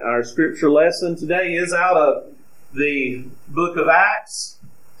Our scripture lesson today is out of the book of Acts.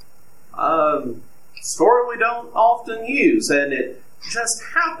 Story we don't often use, and it just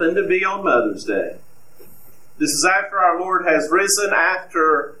happened to be on Mother's Day. This is after our Lord has risen,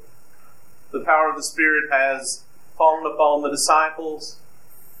 after the power of the Spirit has fallen upon the disciples,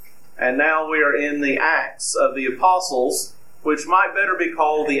 and now we are in the Acts of the Apostles, which might better be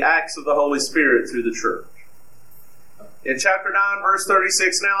called the Acts of the Holy Spirit through the church. In chapter 9, verse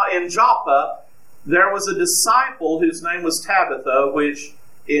 36, now in Joppa, there was a disciple whose name was Tabitha, which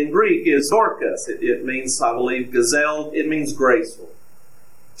in Greek is Dorcas. It means, I believe, gazelle. It means graceful.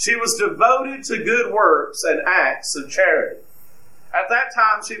 She was devoted to good works and acts of charity. At that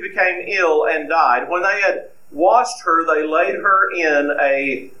time, she became ill and died. When they had washed her, they laid her in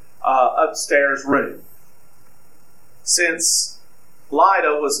a upstairs room. Since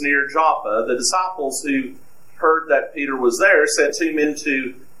Lydda was near Joppa, the disciples who heard that Peter was there sent two men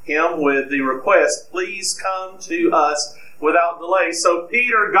to him with the request, please come to us without delay. So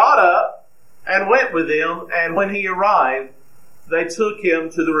Peter got up and went with them, and when he arrived, they took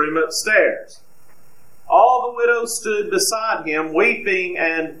him to the room upstairs. All the widows stood beside him, weeping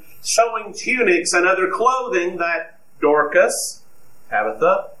and showing tunics and other clothing that Dorcas,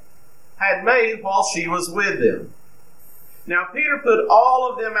 Tabitha, had made while she was with them. Now Peter put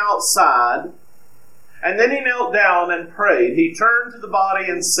all of them outside, and then he knelt down and prayed. He turned to the body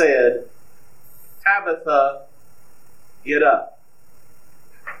and said, Tabitha, get up.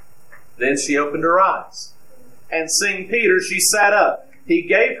 Then she opened her eyes, and seeing Peter, she sat up. He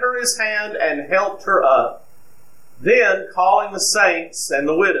gave her his hand and helped her up. Then, calling the saints and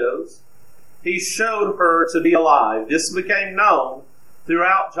the widows, he showed her to be alive. This became known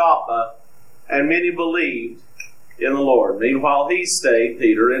throughout Joppa, and many believed in the Lord. Meanwhile, he stayed,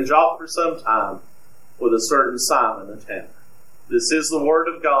 Peter, in Joppa for some time with a certain Simon the tanner. This is the word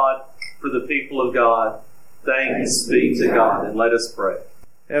of God for the people of God. Thanks be to God. And let us pray.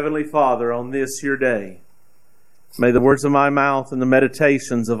 Heavenly Father, on this your day, may the words of my mouth and the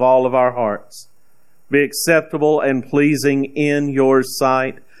meditations of all of our hearts be acceptable and pleasing in your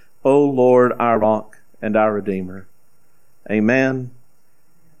sight, O Lord, our rock and our Redeemer. Amen.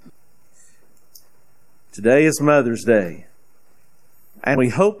 Today is Mother's Day, and we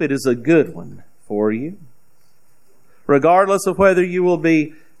hope it is a good one for you. Regardless of whether you will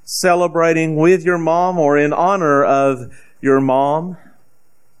be celebrating with your mom or in honor of your mom,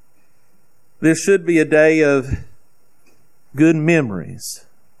 this should be a day of good memories.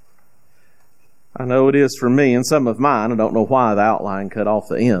 I know it is for me and some of mine. I don't know why the outline cut off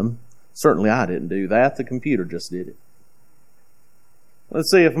the M. Certainly I didn't do that. The computer just did it.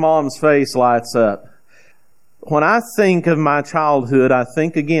 Let's see if Mom's face lights up. When I think of my childhood, I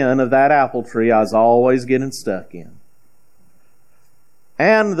think again of that apple tree I was always getting stuck in.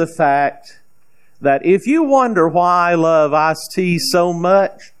 And the fact that if you wonder why I love iced tea so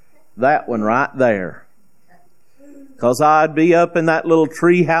much, that one right there. Because I'd be up in that little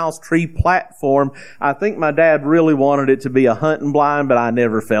tree platform. I think my dad really wanted it to be a hunting blind, but I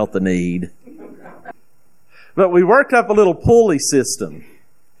never felt the need. But we worked up a little pulley system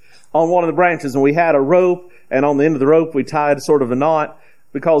on one of the branches, and we had a rope, and on the end of the rope we tied sort of a knot,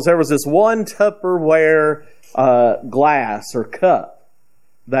 because there was this one Tupperware glass or cup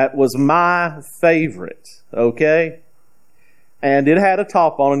that was my favorite, okay? And it had a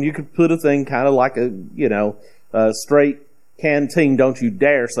top on it, and you could put a thing kind of like a straight canteen. Don't you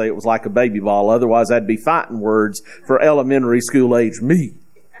dare say it was like a baby ball, otherwise that'd be fighting words for elementary school age me.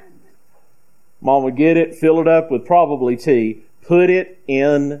 Mom would get it, fill it up with probably tea, put it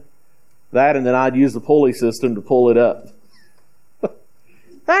in that, and then I'd use the pulley system to pull it up.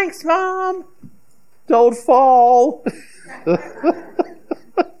 Thanks, Mom. Don't fall.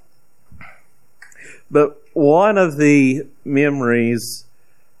 But one of the memories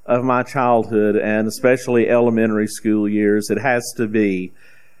of my childhood, and especially elementary school years, it has to be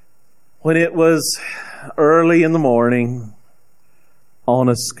when it was early in the morning on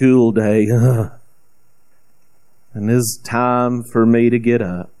a school day, and it's time for me to get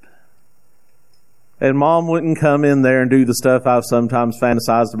up. And Mom wouldn't come in there and do the stuff I've sometimes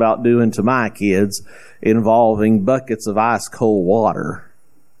fantasized about doing to my kids, involving buckets of ice cold water.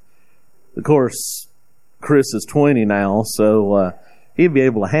 Of course, Chris is 20 now, so he'd be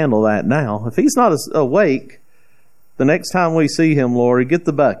able to handle that now. If he's not awake, the next time we see him, Lori, get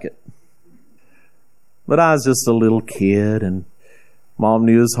the bucket. But I was just a little kid, and Mom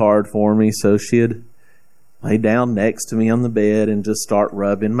knew it was hard for me, so she'd lay down next to me on the bed and just start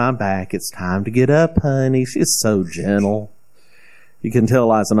rubbing my back. It's time to get up, honey. She's so gentle. You can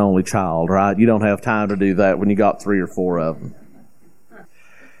tell I was an only child, right? You don't have time to do that when you got 3 or 4 of them.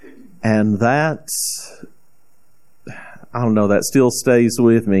 And that, I don't know, that still stays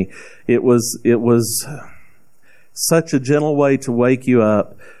with me. It was such a gentle way to wake you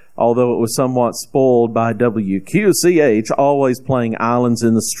up, although it was somewhat spoiled by WQCH always playing Islands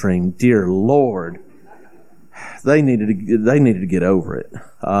in the Stream. Dear Lord, they needed to get over it.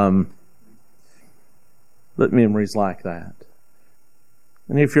 But memories like that.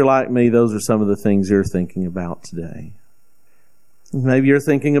 And if you're like me, those are some of the things you're thinking about today. Maybe you're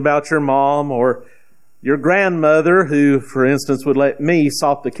thinking about your mom or your grandmother who, for instance, would let me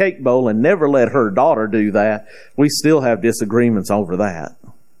sop the cake bowl and never let her daughter do that. We still have disagreements over that.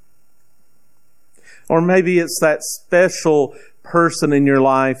 Or maybe it's that special person in your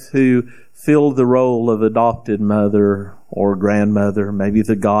life who filled the role of adopted mother or grandmother, maybe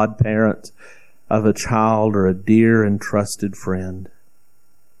the godparent of a child or a dear and trusted friend.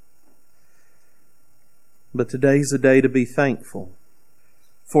 But today's a day to be thankful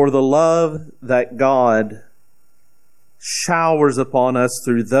for the love that God showers upon us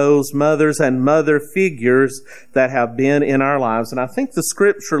through those mothers and mother figures that have been in our lives. And I think the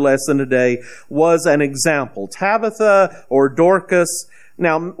scripture lesson today was an example. Tabitha or Dorcas,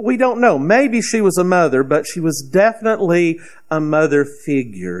 now we don't know. Maybe she was a mother, but she was definitely a mother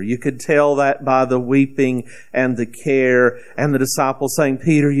figure. You could tell that by the weeping and the care and the disciples saying,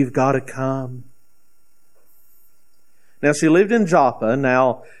 Peter, you've got to come. Now, she lived in Joppa.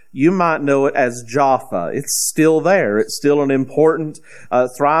 Now, you might know it as Jaffa. It's still there. It's still an important,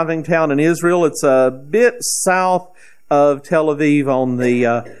 thriving town in Israel. It's a bit south of Tel Aviv on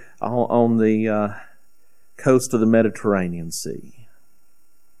the coast of the Mediterranean Sea.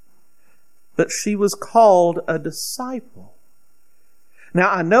 But she was called a disciple. Now,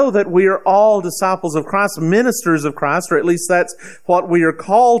 I know that we are all disciples of Christ, ministers of Christ, or at least that's what we are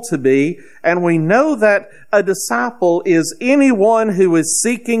called to be. And we know that a disciple is anyone who is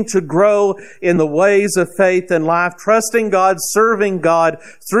seeking to grow in the ways of faith and life, trusting God, serving God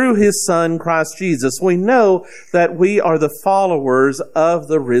through His Son, Christ Jesus. We know that we are the followers of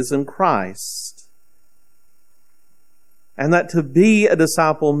the risen Christ. And that to be a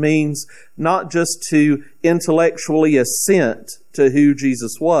disciple means not just to intellectually assent to who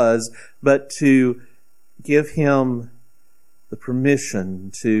Jesus was, but to give Him the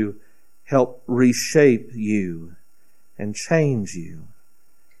permission to help reshape you and change you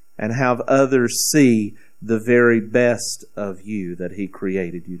and have others see the very best of you that He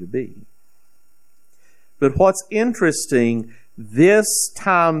created you to be. But what's interesting, this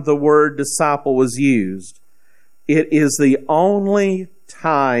time the word disciple was used, it is the only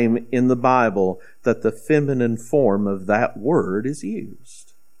time in the Bible that the feminine form of that word is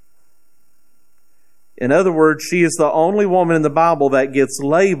used. In other words, she is the only woman in the Bible that gets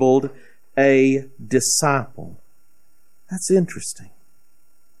labeled a disciple. That's interesting.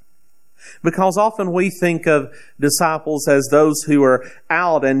 Because often we think of disciples as those who are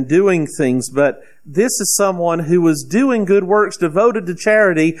out and doing things, but this is someone who was doing good works, devoted to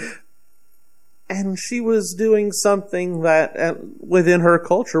charity, and she was doing something that within her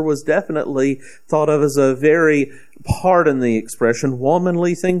culture was definitely thought of as a very, pardon the expression,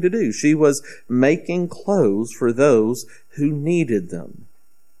 womanly thing to do. She was making clothes for those who needed them.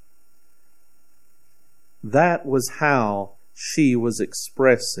 That was how she was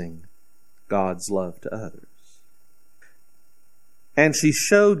expressing God's love to others. And she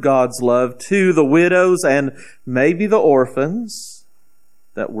showed God's love to the widows and maybe the orphans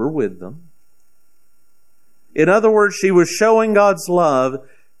that were with them. In other words, she was showing God's love,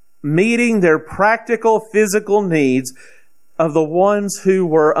 meeting their practical physical needs of the ones who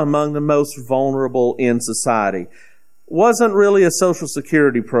were among the most vulnerable in society. Wasn't really a Social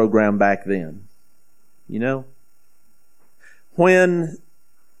Security program back then. You know? When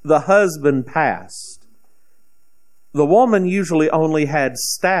the husband passed, the woman usually only had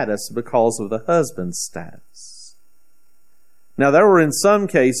status because of the husband's status. Now, there were in some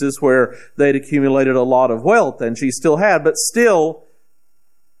cases where they'd accumulated a lot of wealth, and she still had, but still,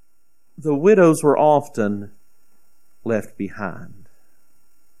 the widows were often left behind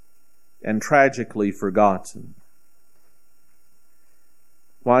and tragically forgotten.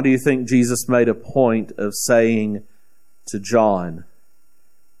 Why do you think Jesus made a point of saying to John,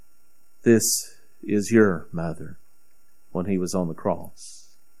 "This is your mother," when he was on the cross?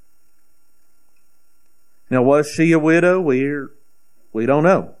 Now, was she a widow? We don't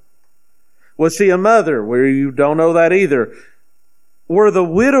know. Was she a mother? We don't know that either. Were the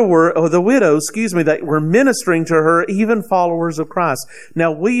widows, that were ministering to her even followers of Christ?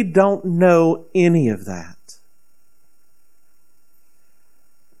 Now, we don't know any of that.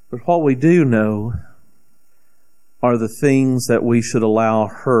 But what we do know are the things that we should allow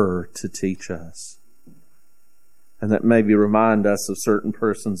her to teach us, and that maybe remind us of certain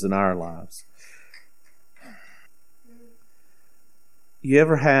persons in our lives. You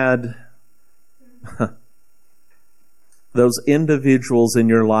ever had those individuals in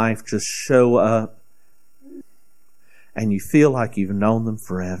your life just show up and you feel like you've known them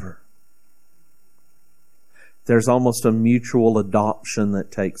forever? There's almost a mutual adoption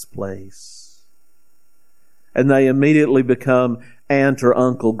that takes place. And they immediately become aunt or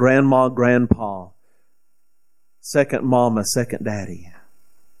uncle, grandma, grandpa, second mama, second daddy.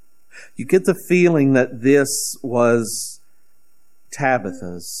 You get the feeling that this was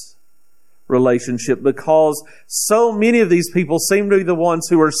Tabitha's relationship, because so many of these people seem to be the ones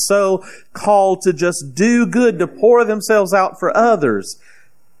who are so called to just do good, to pour themselves out for others.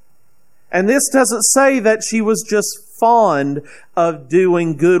 And this doesn't say that she was just fond of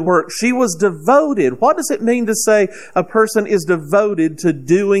doing good work. She was devoted. What does it mean to say a person is devoted to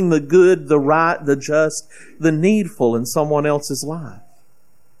doing the good, the right, the just, the needful in someone else's life?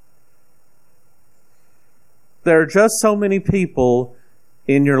 There are just so many people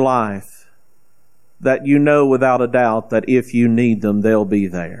in your life that you know without a doubt that if you need them, they'll be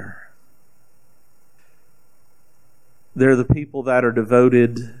there. They're the people that are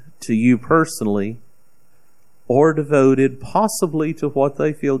devoted to you personally, or devoted possibly to what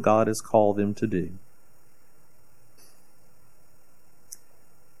they feel God has called them to do.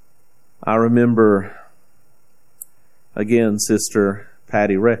 I remember, again, Sister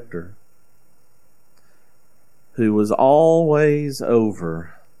Patty Rector, who was always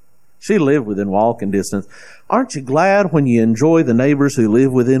over. She lived within walking distance. Aren't you glad when you enjoy the neighbors who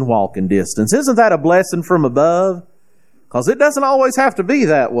live within walking distance? Isn't that a blessing from above? Because it doesn't always have to be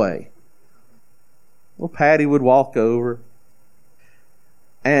that way. Well, Patty would walk over,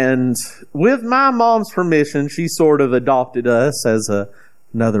 and with my mom's permission, she sort of adopted us as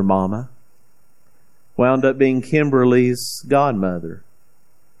another mama. Wound up being Kimberly's godmother.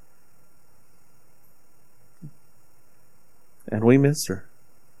 And we miss her.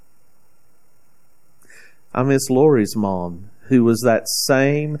 I miss Lori's mom, who was that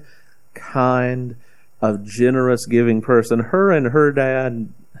same kind of generous, giving person. Her and her dad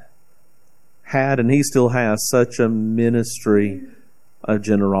had, and he still has, such a ministry of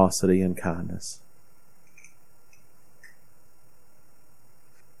generosity and kindness.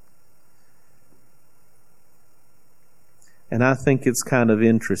 And I think it's kind of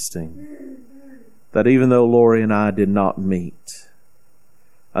interesting that even though Lori and I did not meet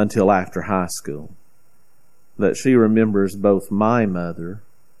until after high school, that she remembers both my mother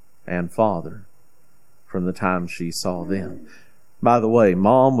and father from the time she saw them. By the way,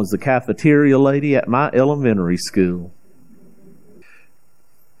 Mom was the cafeteria lady at my elementary school.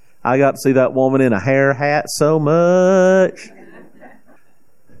 I got to see that woman in a hair hat so much.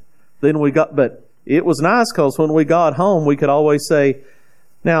 But it was nice because when we got home, we could always say,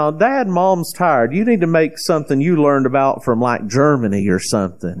 "Now, Dad, Mom's tired. You need to make something you learned about from like Germany or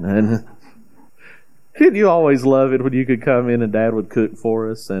something." And didn't you always love it when you could come in and Dad would cook for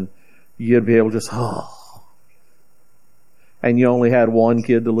us and you'd be able to just, and you only had one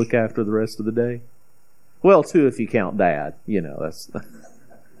kid to look after the rest of the day? Well, two if you count Dad. That's...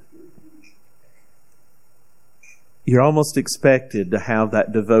 You're almost expected to have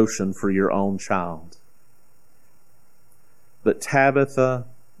that devotion for your own child. But Tabitha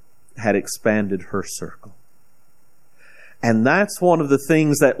had expanded her circle. And that's one of the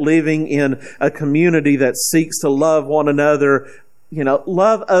things that living in a community that seeks to love one another,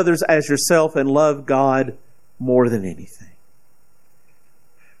 love others as yourself and love God more than anything.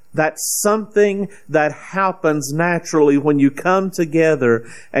 That's something that happens naturally when you come together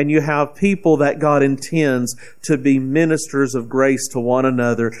and you have people that God intends to be ministers of grace to one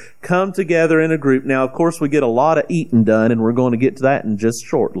another, come together in a group. Now, of course, we get a lot of eating done, and we're going to get to that in just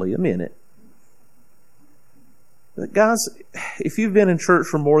shortly, a minute. But guys, if you've been in church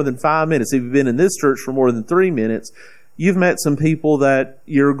for more than 5 minutes, if you've been in this church for more than 3 minutes, you've met some people that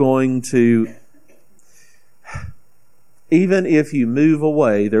you're going to... Even if you move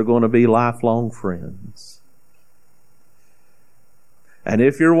away, they're going to be lifelong friends. And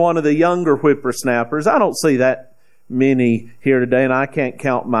if you're one of the younger whippersnappers, I don't see that many here today, and I can't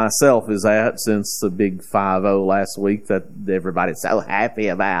count myself as that since the big 5-0 last week that everybody's so happy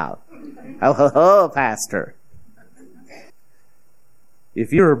about. Oh, Pastor.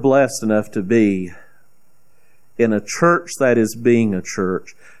 If you're blessed enough to be in a church that is being a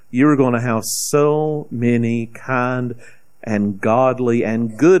church, you're going to have so many kind and godly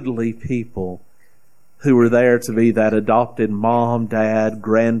and goodly people who are there to be that adopted mom, dad,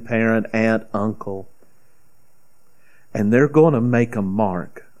 grandparent, aunt, uncle. And they're going to make a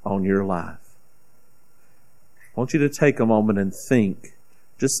mark on your life. I want you to take a moment and think.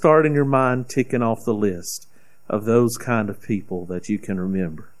 Just start in your mind ticking off the list of those kind of people that you can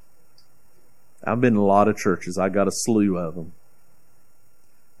remember. I've been in a lot of churches. I got a slew of them.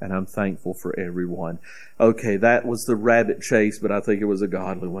 And I'm thankful for everyone. Okay, that was the rabbit chase, but I think it was a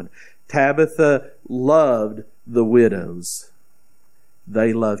godly one. Tabitha loved the widows.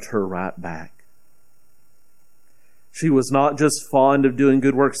 They loved her right back. She was not just fond of doing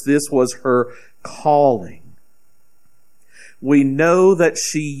good works. This was her calling. We know that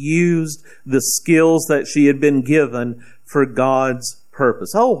she used the skills that she had been given for God's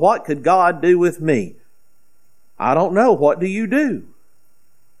purpose. Oh, what could God do with me? I don't know. What do you do?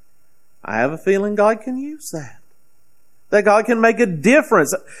 I have a feeling God can use that. That God can make a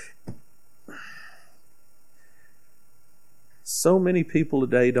difference. So many people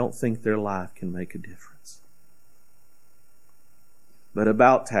today don't think their life can make a difference. But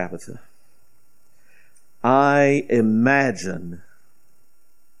about Tabitha, I imagine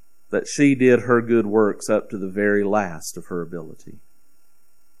that she did her good works up to the very last of her ability.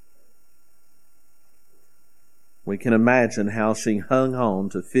 We can imagine how she hung on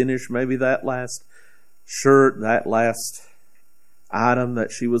to finish maybe that last shirt, that last item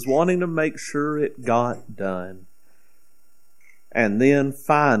that she was wanting to make sure it got done. And then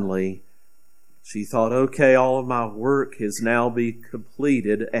finally, she thought, okay, all of my work has now been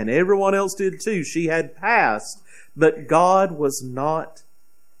completed. And everyone else did too. She had passed, but God was not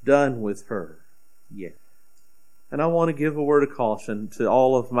done with her yet. And I want to give a word of caution to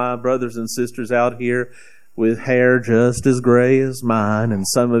all of my brothers and sisters out here with hair just as gray as mine. And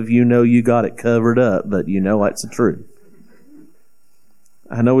some of you know you got it covered up, but you know that's the truth.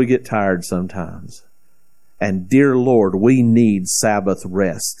 I know we get tired sometimes. And dear Lord, we need Sabbath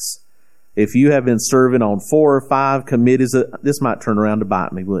rests. If you have been serving on 4 or 5 committees, this might turn around to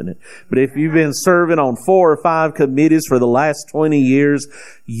bite me, wouldn't it? But if you've been serving on 4 or 5 committees for the last 20 years,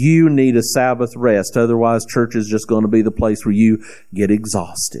 you need a Sabbath rest. Otherwise, church is just going to be the place where you get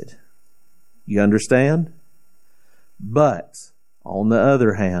exhausted. You understand? But, on the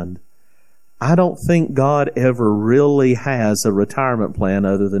other hand, I don't think God ever really has a retirement plan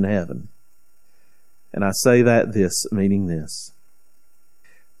other than heaven. And I say that meaning this.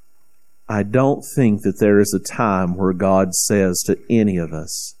 I don't think that there is a time where God says to any of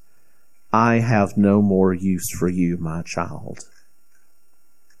us, I have no more use for you, my child.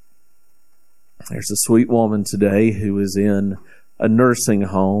 There's a sweet woman today who is in a nursing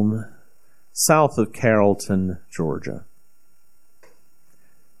home south of Carrollton, Georgia.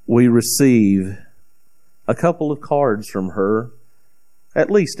 We receive a couple of cards from her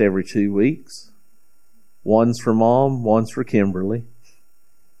at least every 2 weeks. One's for Mom, one's for Kimberly.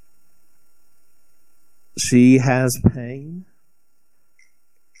 She has pain.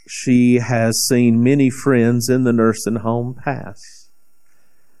 She has seen many friends in the nursing home pass.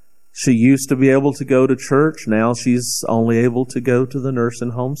 She used to be able to go to church. Now she's only able to go to the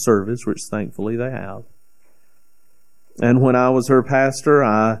nursing home service, which thankfully they have. And when I was her pastor,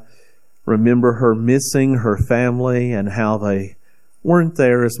 I remember her missing her family and how they weren't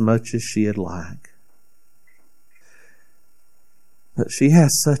there as much as she'd like. But she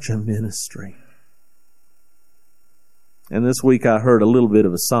has such a ministry. And this week I heard a little bit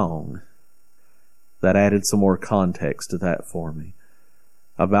of a song that added some more context to that for me.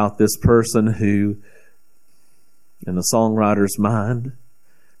 About this person who, in the songwriter's mind,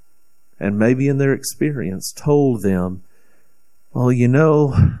 and maybe in their experience, told them, well, you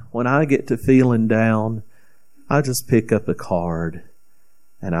know, when I get to feeling down, I just pick up a card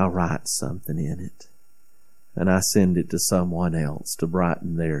and I write something in it. And I send it to someone else to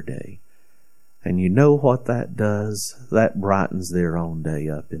brighten their day. And you know what that does? That brightens their own day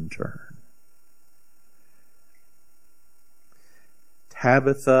up in turn.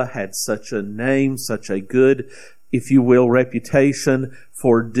 Tabitha had such a name, such a good, if you will, reputation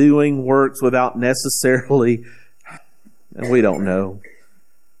for doing works without necessarily, and we don't know,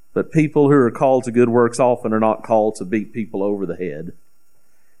 but people who are called to good works often are not called to beat people over the head.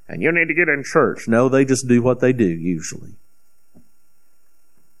 And you need to get in church. No, they just do what they do usually.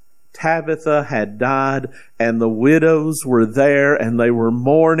 Tabitha had died, and the widows were there, and they were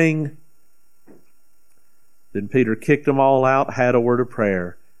mourning. Then Peter kicked them all out, had a word of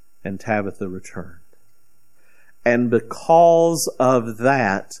prayer, and Tabitha returned. And because of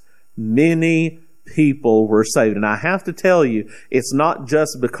that, many people were saved. And I have to tell you, it's not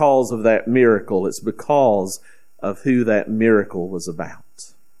just because of that miracle, it's because of who that miracle was about.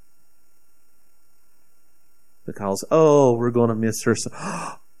 Because, oh, we're going to miss her.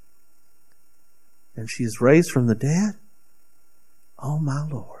 And she's raised from the dead? Oh, my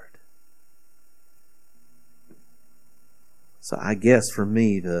Lord. So I guess for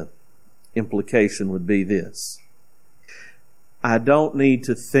me, the implication would be this. I don't need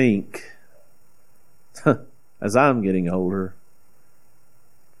to think, as I'm getting older,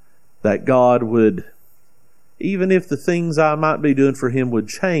 that God would, even if the things I might be doing for Him would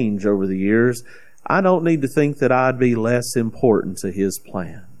change over the years, I don't need to think that I'd be less important to His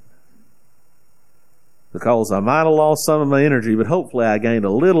plan. Because I might have lost some of my energy, but hopefully I gained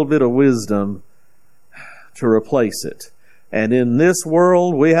a little bit of wisdom to replace it. And in this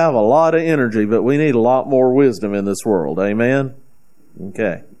world, we have a lot of energy, but we need a lot more wisdom in this world. Amen?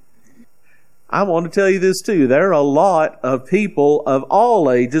 Okay. I want to tell you this too. There are a lot of people of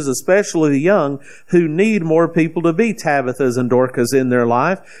all ages, especially the young, who need more people to be Tabithas and Dorcas in their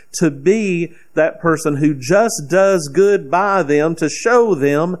life, to be that person who just does good by them, to show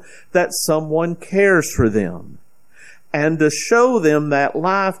them that someone cares for them, and to show them that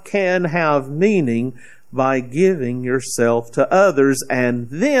life can have meaning by giving yourself to others, and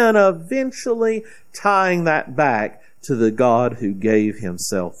then eventually tying that back to the God who gave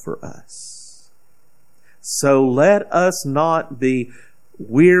Himself for us. So let us not be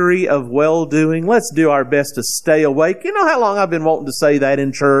weary of well-doing. Let's do our best to stay awake. You know how long I've been wanting to say that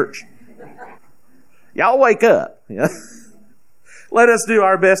in church? Y'all wake up. Let us do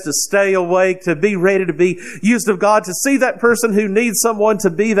our best to stay awake, to be ready to be used of God, to see that person who needs someone, to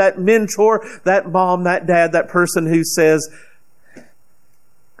be that mentor, that mom, that dad, that person who says,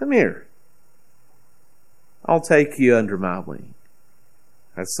 come here. I'll take you under my wing,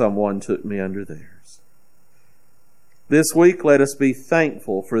 as someone took me under theirs. This week, let us be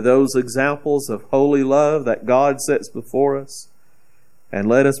thankful for those examples of holy love that God sets before us, and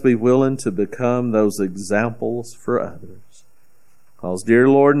let us be willing to become those examples for others. Because dear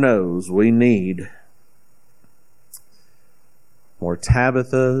Lord knows we need more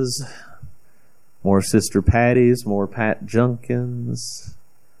Tabithas, more Sister Patties, more Pat Junkins,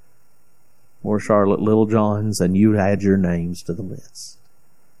 more Charlotte Littlejohns, and you add your names to the list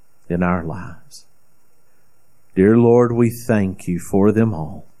in our lives. Dear Lord, we thank you for them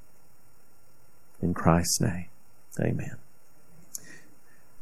all. In Christ's name, amen.